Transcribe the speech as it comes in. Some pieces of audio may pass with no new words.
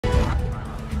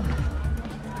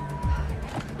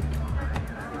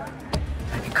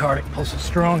cardiac pulse is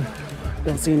strong.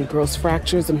 Don't see any gross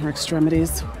fractures in her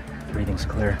extremities. Breathing's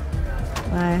clear.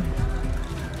 Hi.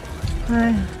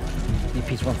 Hi.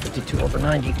 BP's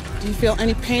 152/90. Do you feel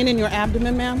any pain in your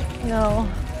abdomen, ma'am? No.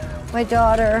 My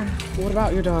daughter. What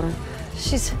about your daughter?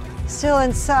 She's still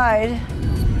inside.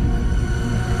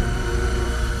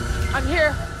 I'm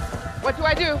here. What do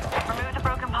I do? Remove the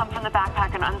broken pump from the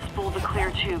backpack and unspool the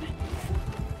clear tubes.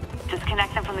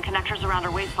 Disconnect them from the connectors around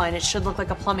her waistline. It should look like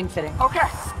a plumbing fitting. Okay.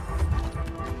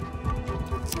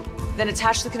 Then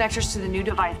attach the connectors to the new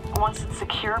device. Once it's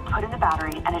secure, put in the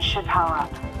battery and it should power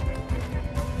up.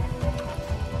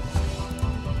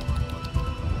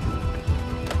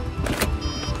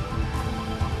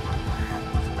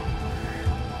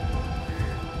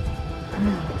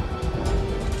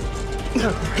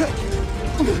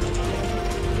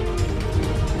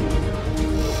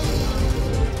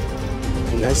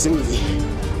 Nice and easy.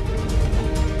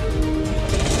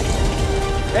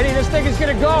 Eddie, this thing is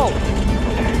gonna go!